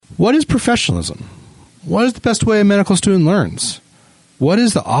What is professionalism? What is the best way a medical student learns? What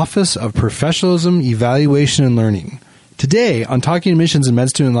is the Office of Professionalism, Evaluation, and Learning? Today, on Talking Admissions and Med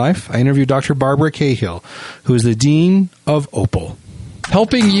Student Life, I interview Dr. Barbara Cahill, who is the Dean of OPEL.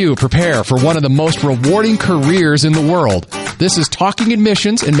 Helping you prepare for one of the most rewarding careers in the world. This is Talking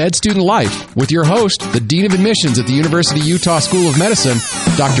Admissions and Med Student Life with your host, the Dean of Admissions at the University of Utah School of Medicine,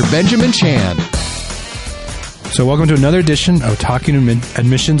 Dr. Benjamin Chan. So welcome to another edition of Talking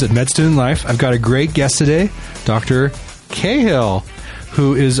Admissions at Med Student Life. I've got a great guest today, Dr. Cahill,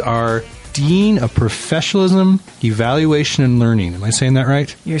 who is our Dean of Professionalism, Evaluation, and Learning. Am I saying that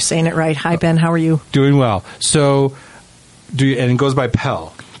right? You're saying it right. Hi, Ben. How are you? Doing well. So, and it goes by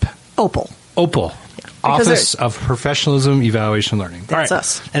PEL. OPEL. OPEL. Office of Professionalism, Evaluation, and Learning. That's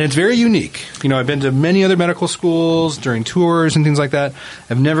us. And it's very unique. You know, I've been to many other medical schools during tours and things like that.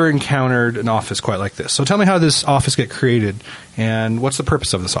 I've never encountered an office quite like this. So tell me how this office got created and what's the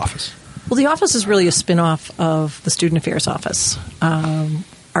purpose of this office? Well, the office is really a spin-off of the Student Affairs Office.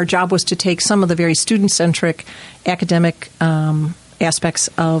 Our job was to take some of the very student-centric academic aspects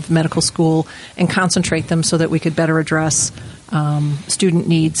of medical school and concentrate them so that we could better address student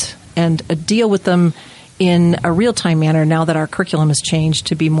needs and deal with them in a real-time manner now that our curriculum has changed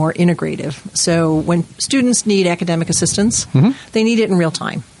to be more integrative. So when students need academic assistance, they need it in real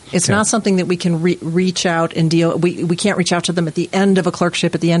time. It's not something that we can reach out and deal. We can't reach out to them at the end of a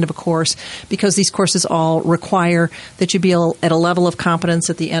clerkship, at the end of a course, because these courses all require that you be at a level of competence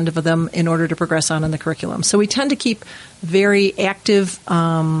at the end of them in order to progress on in the curriculum. So we tend to keep very active.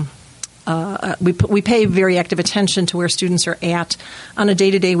 We pay very active attention to where students are at on a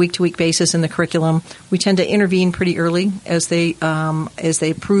day-to-day, week-to-week basis in the curriculum. We tend to intervene pretty early as they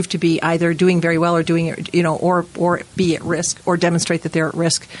prove to be either doing very well or doing, or be at risk or demonstrate that they're at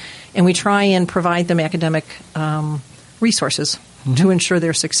risk, and we try and provide them academic resources to ensure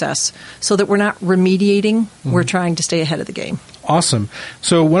their success, so that we're not remediating. We're trying to stay ahead of the game. Awesome.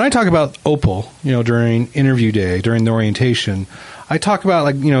 So when I talk about OPEL, during interview day, during the orientation, I talk about,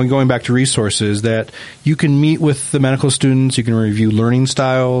 going back to resources that you can meet with the medical students. You can review learning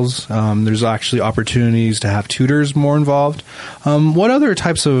styles. There's actually opportunities to have tutors more involved. What other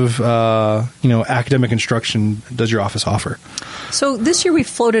types of, academic instruction does your office offer? So this year we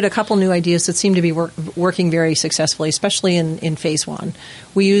floated a couple new ideas that seem to be working very successfully, especially in Phase 1.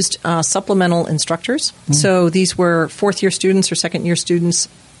 We used supplemental instructors. So these were fourth-year students or second-year students,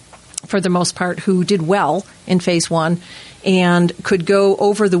 for the most part, who did well in Phase 1 and could go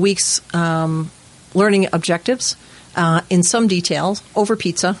over the week's learning objectives in some detail over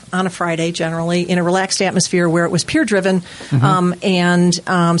pizza on a Friday, generally, in a relaxed atmosphere where it was peer-driven,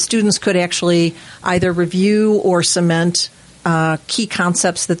 and students could actually either review or cement key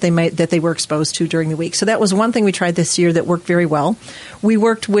concepts that they were exposed to during the week. So that was one thing we tried this year that worked very well. We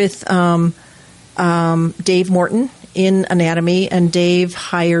worked with Dave Morton in anatomy, and Dave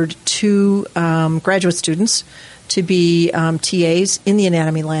hired two graduate students to be TAs in the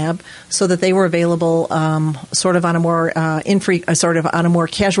anatomy lab, so that they were available sort of on a more on a more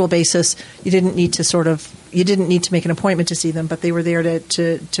casual basis. You didn't need to make an appointment to see them, but they were there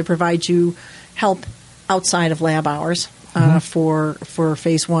to provide you help outside of lab hours for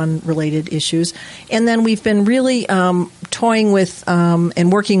Phase 1 related issues. And then we've been really toying with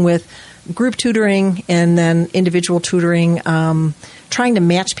and working with group tutoring and then individual tutoring, trying to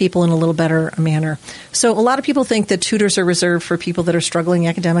match people in a little better manner. So a lot of people think that tutors are reserved for people that are struggling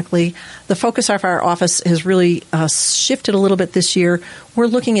academically. The focus of our office has really shifted a little bit this year. We're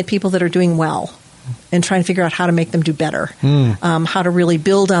looking at people that are doing well and trying to figure out how to make them do better, how to really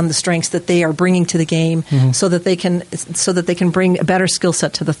build on the strengths that they are bringing to the game, so that they can bring a better skill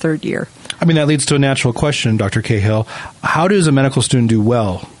set to the third year. I mean, that leads to a natural question, Dr. Cahill. How does a medical student do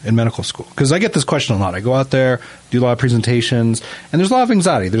well in medical school? Because I get this question a lot. I go out there, do a lot of presentations, and there's a lot of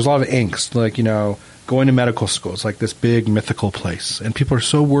anxiety. There's a lot of angst, going to medical school. It's like this big mythical place, and people are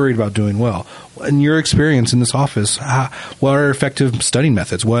so worried about doing well. In your experience in this office, what are effective studying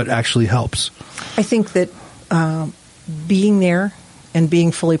methods? What actually helps? I think that being there and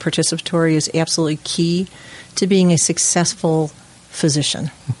being fully participatory is absolutely key to being a successful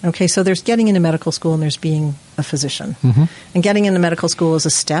physician. Okay, so there's getting into medical school and there's being a physician. And getting into medical school is a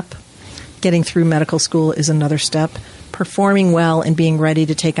step. Getting through medical school is another step. Performing well and being ready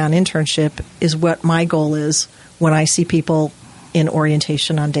to take on internship is what my goal is when I see people in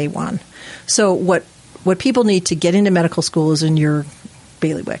orientation on day one. So what people need to get into medical school is in your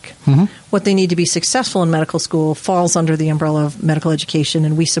bailiwick. What they need to be successful in medical school falls under the umbrella of medical education,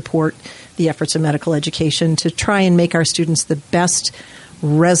 and we support the efforts of medical education to try and make our students the best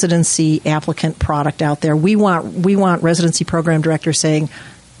residency applicant product out there. We want residency program directors saying,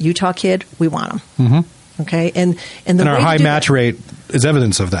 Utah kid, we want them. Mm-hmm. Okay, and our high match rate is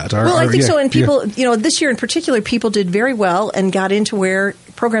evidence of that. I think so. And people, this year in particular, people did very well and got into where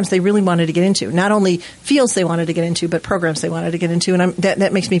programs they really wanted to get into. Not only fields they wanted to get into, but programs they wanted to get into, and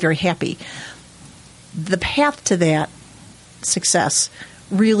that makes me very happy. The path to that success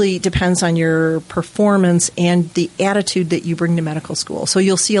really depends on your performance and the attitude that you bring to medical school. So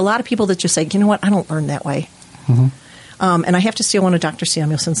you'll see a lot of people that just say, you know what, I don't learn that way. Mm-hmm. And I have to steal one of Dr.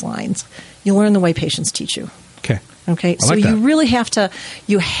 Samuelson's lines. You learn the way patients teach you. Okay. So you really have to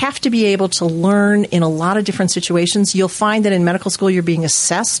be able to learn in a lot of different situations. You'll find that in medical school you're being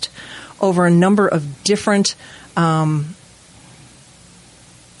assessed over a number of different,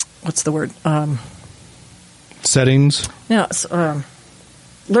 settings? No,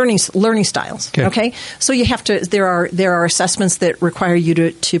 learning styles. Okay. So you have to. There are assessments that require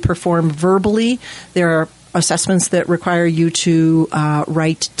you to perform verbally. There are assessments that require you to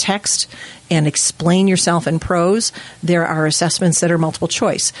write text and explain yourself in prose. There are assessments that are multiple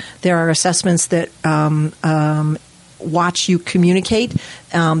choice. There are assessments that watch you communicate.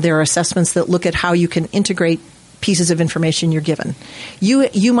 There are assessments that look at how you can integrate pieces of information you're given.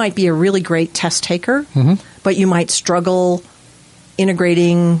 You might be a really great test taker, but you might struggle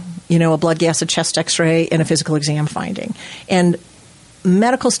integrating, a blood gas, a chest X-ray, and a physical exam finding. And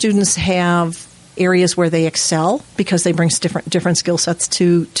medical students have areas where they excel because they bring different skill sets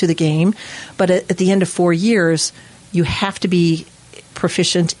to the game. But at the end of 4 years, you have to be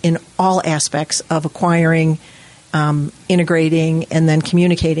proficient in all aspects of acquiring, integrating, and then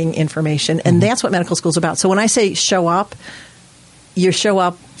communicating information. And that's what medical school is about. So when I say show up, you show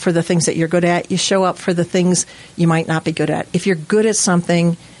up for the things that you're good at. You show up for the things you might not be good at. If you're good at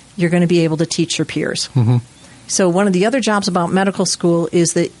something, you're going to be able to teach your peers. Mm-hmm. So one of the other jobs about medical school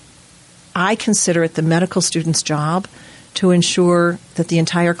is that I consider it the medical student's job to ensure that the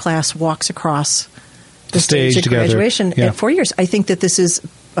entire class walks across the stage at graduation at 4 years. I think that this is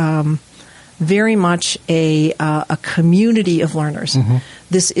very much a community of learners. Mm-hmm.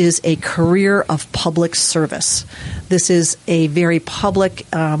 This is a career of public service. This is a very public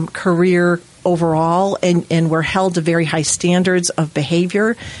career overall, and we're held to very high standards of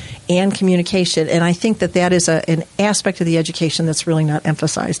behavior and communication. And I think that is an aspect of the education that's really not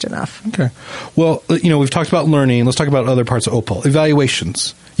emphasized enough. Okay. Well, we've talked about learning. Let's talk about other parts of OPEL.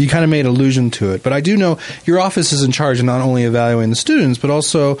 Evaluations. You kind of made allusion to it, but I do know your office is in charge of not only evaluating the students, but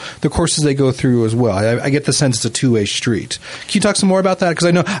also the courses they go through as well. I get the sense it's a two-way street. Can you talk some more about that? Because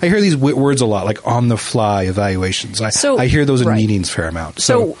I hear these words a lot, like on-the-fly evaluations. I hear those in meetings a fair amount.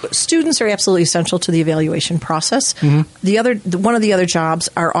 So students are absolutely essential to the evaluation process. Mm-hmm. One of the other jobs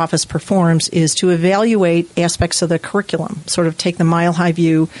our office performs is to evaluate aspects of the curriculum, sort of take the mile-high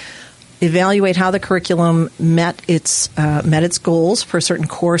view, evaluate how the curriculum met its goals for a certain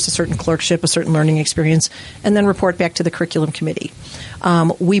course, a certain clerkship, a certain learning experience, and then report back to the curriculum committee.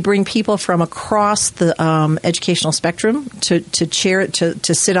 We bring people from across the educational spectrum to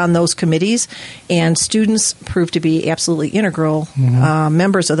sit on those committees, and students prove to be absolutely integral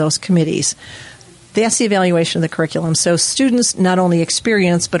members of those committees. That's the evaluation of the curriculum. So students not only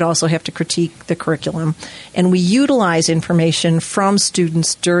experience but also have to critique the curriculum. And we utilize information from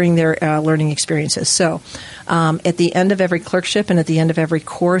students during their learning experiences. So at the end of every clerkship and at the end of every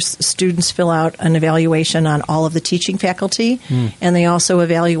course, students fill out an evaluation on all of the teaching faculty, and they also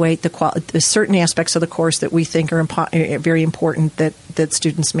evaluate the certain aspects of the course that we think are very important that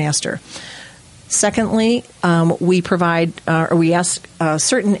students master. Secondly, we provide or we ask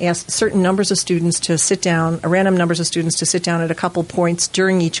certain numbers of students to sit down, random numbers of students to sit down at a couple points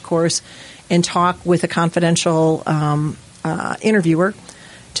during each course and talk with a confidential interviewer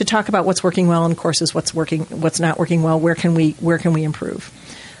to talk about what's working well in courses, what's not working well, where can we improve.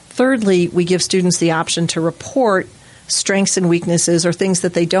 Thirdly, we give students the option to report strengths and weaknesses or things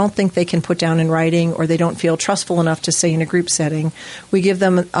that they don't think they can put down in writing or they don't feel trustful enough to say in a group setting. We give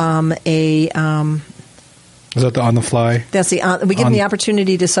them Is that the on the fly? That's we give them the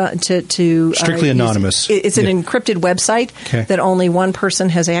opportunity to strictly anonymous. It's an encrypted website that only one person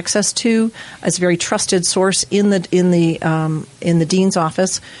has access to. It's a very trusted source in the dean's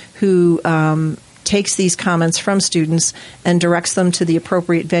office who takes these comments from students and directs them to the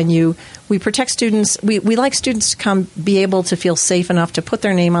appropriate venue. We protect students. We like students to be able to feel safe enough to put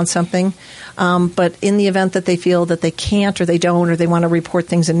their name on something. But in the event that they feel that they can't or they don't or they want to report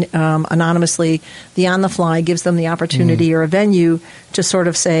things anonymously, the on the fly gives them the opportunity or a venue to sort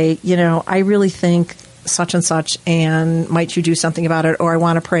of say, I really think such and such, and might you do something about it? Or I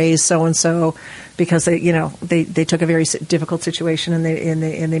want to praise so and so because they took a very difficult situation and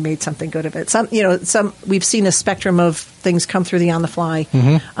they made something good of it. We've seen a spectrum of things come through the on the fly,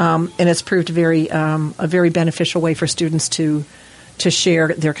 and it's proved a very beneficial way for students to share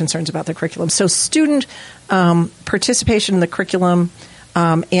their concerns about the curriculum. So student participation in the curriculum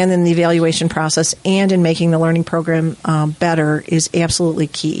and in the evaluation process and in making the learning program better is absolutely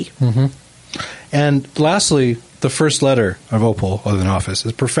key. Mm-hmm. And lastly, the first letter of OPEL, other than office,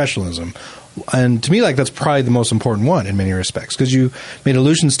 is professionalism. And to me, that's probably the most important one in many respects, because you made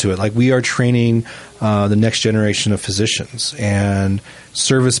allusions to it. We are training the next generation of physicians, and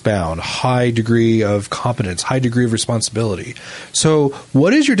service-bound, high degree of competence, high degree of responsibility. So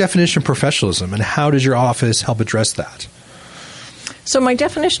what is your definition of professionalism, and how does your office help address that? So my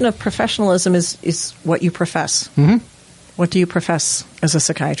definition of professionalism is what you profess. Mm-hmm. What do you profess as a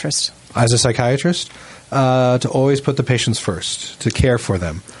psychiatrist? As a psychiatrist, to always put the patients first, to care for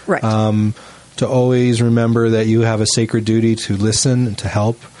them. Right. To always remember that you have a sacred duty to listen and to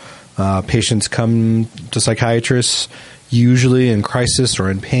help. Patients come to psychiatrists usually in crisis or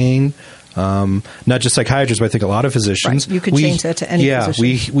in pain. Not just psychiatrists, but I think a lot of physicians. Right. You could change that to any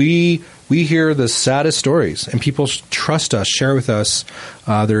physician. We hear the saddest stories, and people trust us, share with us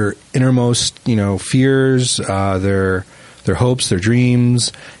their innermost, fears, their hopes, their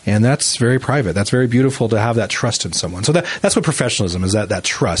dreams, and that's very private. That's very beautiful to have that trust in someone. So that's what professionalism is, that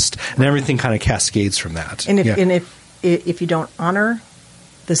trust, and everything kind of cascades from that. And if you don't honor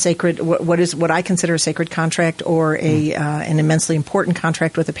the sacred, what I consider a sacred contract or an immensely important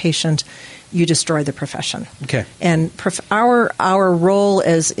contract with a patient, you destroy the profession. Okay. And our role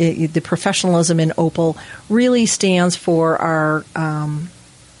as the professionalism in OPEL really stands for our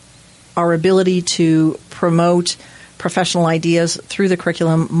ability to promote professional ideas through the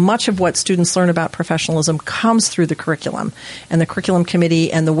curriculum. Much of what students learn about professionalism comes through the curriculum and the curriculum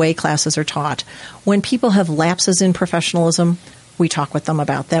committee and the way classes are taught. When people have lapses in professionalism, we talk with them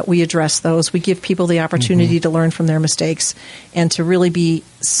about that. We address those. We give people the opportunity to learn from their mistakes and to really be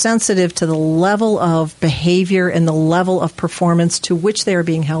sensitive to the level of behavior and the level of performance to which they are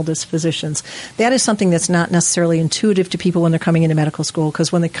being held as physicians. That is something that's not necessarily intuitive to people when they're coming into medical school,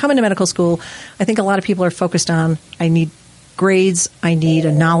 because when they come into medical school, I think a lot of people are focused on, I need grades, I need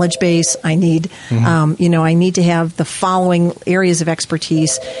a knowledge base, I need, I need to have the following areas of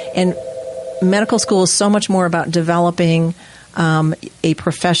expertise. And medical school is so much more about developing a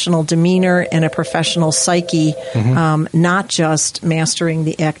professional demeanor and a professional psyche, not just mastering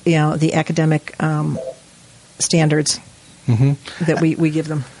the academic standards that we give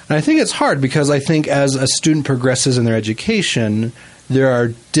them. And I think it's hard because I think as a student progresses in their education, there are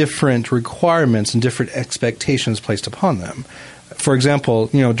different requirements and different expectations placed upon them. For example,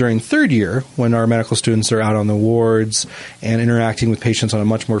 during third year, when our medical students are out on the wards and interacting with patients on a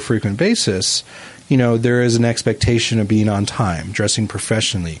much more frequent basis, there is an expectation of being on time, dressing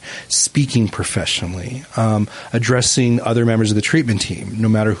professionally, speaking professionally, addressing other members of the treatment team, no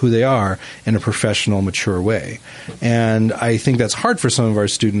matter who they are, in a professional, mature way. And I think that's hard for some of our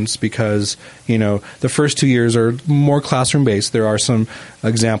students because, the first 2 years are more classroom-based. There are some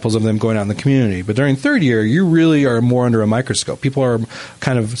examples of them going out in the community. But during third year, you really are more under a microscope. People are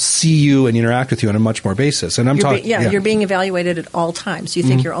kind of see you and interact with you on a much more basis. And you're being evaluated at all times. You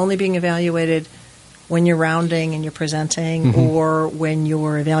think you're only being evaluated when you're rounding and you're presenting or when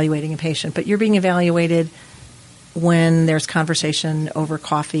you're evaluating a patient. But you're being evaluated when there's conversation over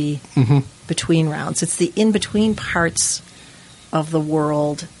coffee between rounds. It's the in-between parts of the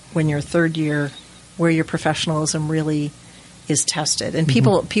world when you're third year where your professionalism really is tested. And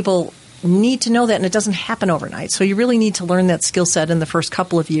people need to know that, and it doesn't happen overnight. So you really need to learn that skill set in the first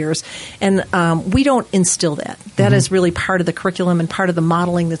couple of years. And we don't instill that. That is really part of the curriculum and part of the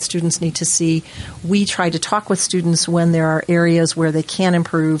modeling that students need to see. We try to talk with students when there are areas where they can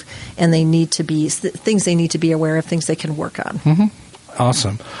improve and they need to be things they need to be aware of, things they can work on.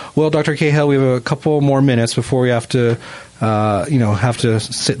 Awesome. Well, Dr. Cahill, we have a couple more minutes before we have to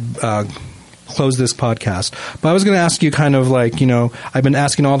sit close this podcast. But I was going to ask you kind of I've been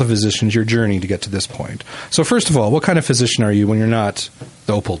asking all the physicians your journey to get to this point. So first of all, what kind of physician are you when you're not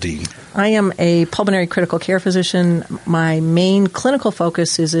the OPEL dean? I am a pulmonary critical care physician. My main clinical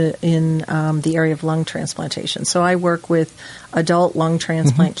focus is in the area of lung transplantation. So I work with adult lung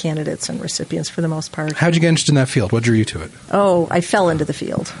transplant candidates and recipients for the most part. How'd you get interested in that field? What drew you to it? Oh, I fell into the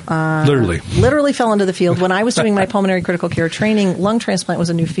field. Literally fell into the field. When I was doing my pulmonary critical care training, lung transplant was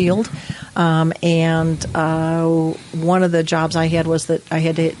a new field. And one of the jobs I had was that I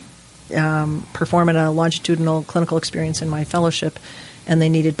had to perform in a longitudinal clinical experience in my fellowship. and they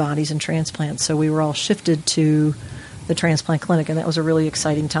needed bodies and transplants. So we were all shifted to the transplant clinic, and that was a really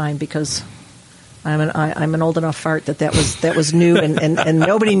exciting time because I'm an old enough fart that was new, and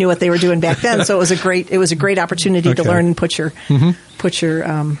nobody knew what they were doing back then. So it was a great opportunity to learn and put your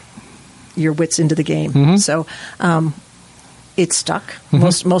wits into the game. So it stuck.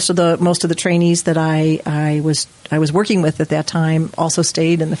 Most of the trainees that I was working with at that time also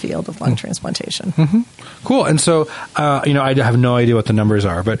stayed in the field of lung transplantation. Cool. And so, I have no idea what the numbers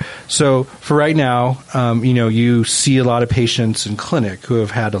are, but so for right now, you see a lot of patients in clinic who have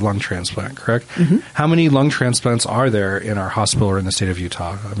had a lung transplant, correct? How many lung transplants are there in our hospital or in the state of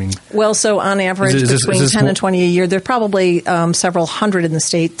Utah? I mean, well, so on average, between 10 and 20 a year, there are probably several hundred in the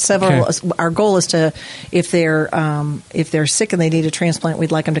state. Our goal is to, if they're sick and they need a transplant,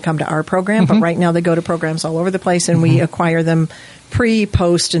 we'd like them to come to our program. But right now, they go to programs all over the place, and we acquire them pre,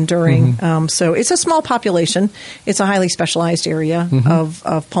 post, and during. So it's a small population. It's a highly specialized area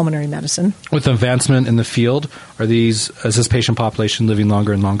of pulmonary medicine. With advancement in the field, is this patient population living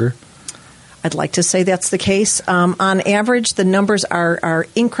longer and longer? I'd like to say that's the case. On average, the numbers are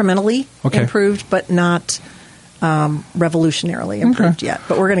incrementally improved, but not revolutionarily improved yet,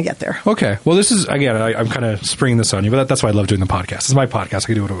 but we're going to get there. Okay. Well, this is, again, I'm kind of springing this on you, but that's why I love doing the podcast. It's my podcast. I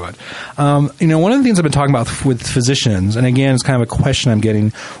can do what I want. One of the things I've been talking about with physicians, and again, it's kind of a question I'm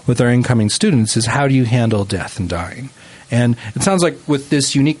getting with our incoming students, is how do you handle death and dying? And it sounds like with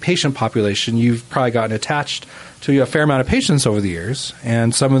this unique patient population, you've probably gotten attached to a fair amount of patients over the years,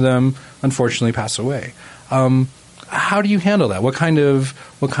 and some of them, unfortunately, pass away. How do you handle that? What kind of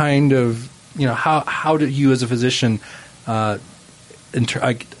how do you as a physician help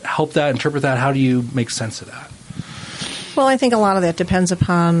that, interpret that? How do you make sense of that? Well, I think a lot of that depends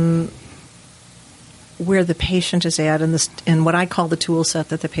upon where the patient is at and what I call the tool set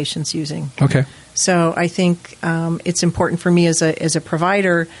that the patient's using. Okay. So I think it's important for me as a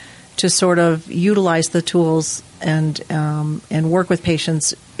provider to sort of utilize the tools and work with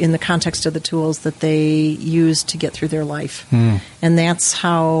patients in the context of the tools that they use to get through their life. And that's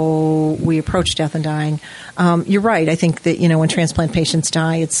how we approach death and dying. You're right. I think that, when transplant patients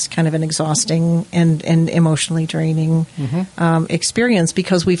die, it's kind of an exhausting and emotionally draining experience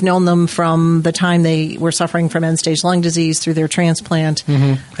because we've known them from the time they were suffering from end-stage lung disease through their transplant.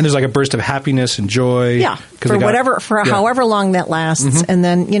 And there's like a burst of happiness and joy. Yeah, for however long that lasts. And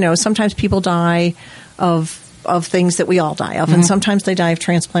then, sometimes people die of things that we all die of, and sometimes they die of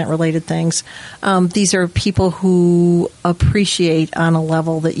transplant-related things. These are people who appreciate on a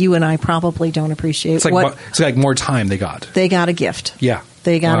level that you and I probably don't appreciate. It's like more time they got. They got a gift. Yeah.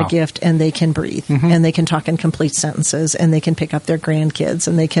 They got a gift, and they can breathe, and they can talk in complete sentences, and they can pick up their grandkids,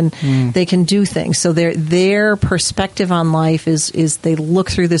 and they can do things. So their perspective on life is they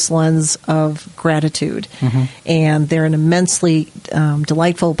look through this lens of gratitude, and they're an immensely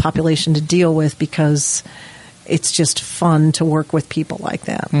delightful population to deal with because it's just fun to work with people like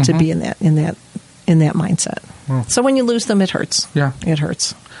that, to be in that mindset. So when you lose them, it hurts. Yeah, it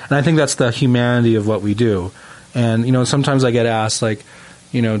hurts. And I think that's the humanity of what we do. And sometimes I get asked, like,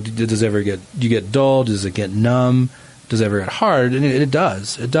 does you get dull? Does it get numb? Does it ever get hard? And it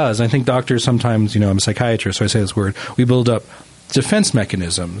does. It does. And I think doctors sometimes, I'm a psychiatrist, so I say this word, we build up defense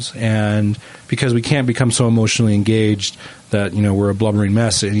mechanisms, and because we can't become so emotionally engaged that we're a blubbering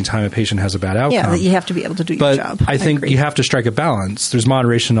mess any time a patient has a bad outcome. Yeah, you have to be able to do your job. I think you have to strike a balance. There's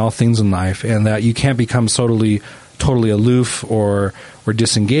moderation in all things in life, and that you can't become totally aloof or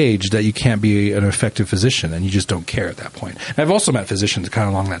disengaged, that you can't be an effective physician, and you just don't care at that point. And I've also met physicians kind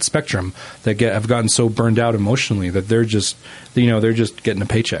of along that spectrum that have gotten so burned out emotionally that they're just getting a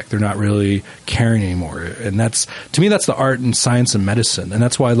paycheck. They're not really caring anymore. And to me, that's the art and science and medicine. And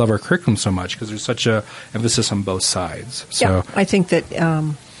that's why I love our curriculum so much, because there's such a emphasis on both sides. So, yeah, I think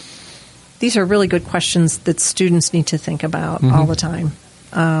that these are really good questions that students need to think about all the time.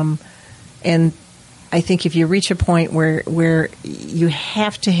 And I think if you reach a point where you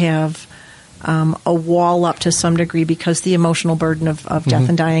have to have a wall up to some degree because the emotional burden of death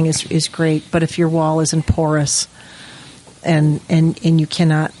and dying is great, but if your wall isn't porous and you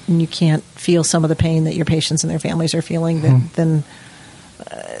can't feel some of the pain that your patients and their families are feeling, then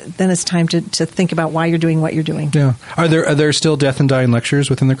it's time to think about why you're doing what you're doing. Yeah. Are there still death and dying lectures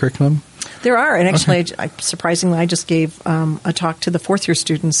within the curriculum? There are, and actually, surprisingly, I just gave a talk to the fourth-year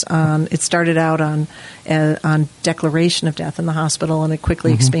students on. It started out on declaration of death in the hospital, and it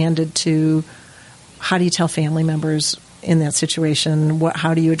quickly expanded to how do you tell family members in that situation?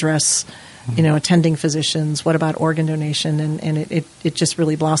 How do you address, attending physicians? What about organ donation? And it just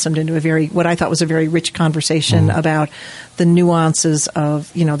really blossomed into what I thought was a very rich conversation about the nuances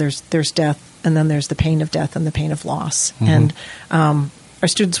of there's death, and then there's the pain of death and the pain of loss, and our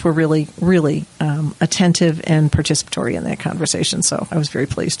students were really, really attentive and participatory in that conversation. So I was very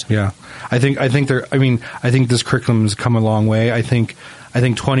pleased. Yeah. I think this curriculum has come a long way. I think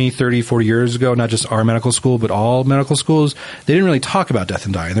 20, 30, 40 years ago, not just our medical school, but all medical schools, they didn't really talk about death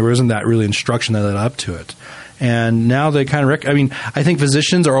and dying. There wasn't that really instruction that led up to it. And now they kind of I think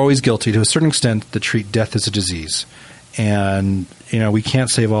physicians are always guilty to a certain extent to treat death as a disease. And, we can't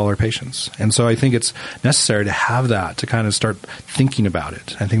save all our patients. And so I think it's necessary to have that, to kind of start thinking about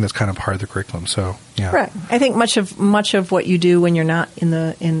it. I think that's kind of part of the curriculum. So, yeah. Right. I think much of what you do when you're not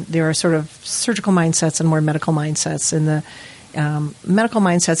there are sort of surgical mindsets and more medical mindsets. And the medical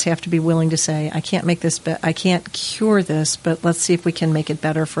mindsets have to be willing to say, I can't make this, I can't cure this, but let's see if we can make it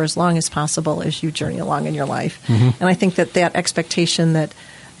better for as long as possible as you journey along in your life. Mm-hmm. And I think that expectation that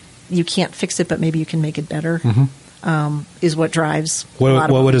you can't fix it, but maybe you can make it better, is what drives a lot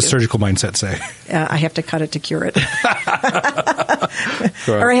of what would a surgical mindset say? I have to cut it to cure it.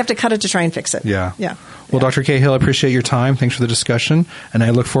 Or I have to cut it to try and fix it. Yeah. Yeah. Well, Dr. Cahill, I appreciate your time. Thanks for the discussion. And I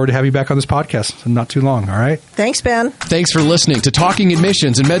look forward to having you back on this podcast in not too long. All right? Thanks, Ben. Thanks for listening to Talking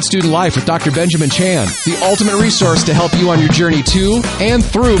Admissions and Med Student Life with Dr. Benjamin Chan, the ultimate resource to help you on your journey to and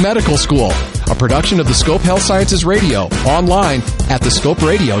through medical school. A production of the Scope Health Sciences Radio, online at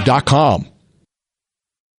thescoperadio.com.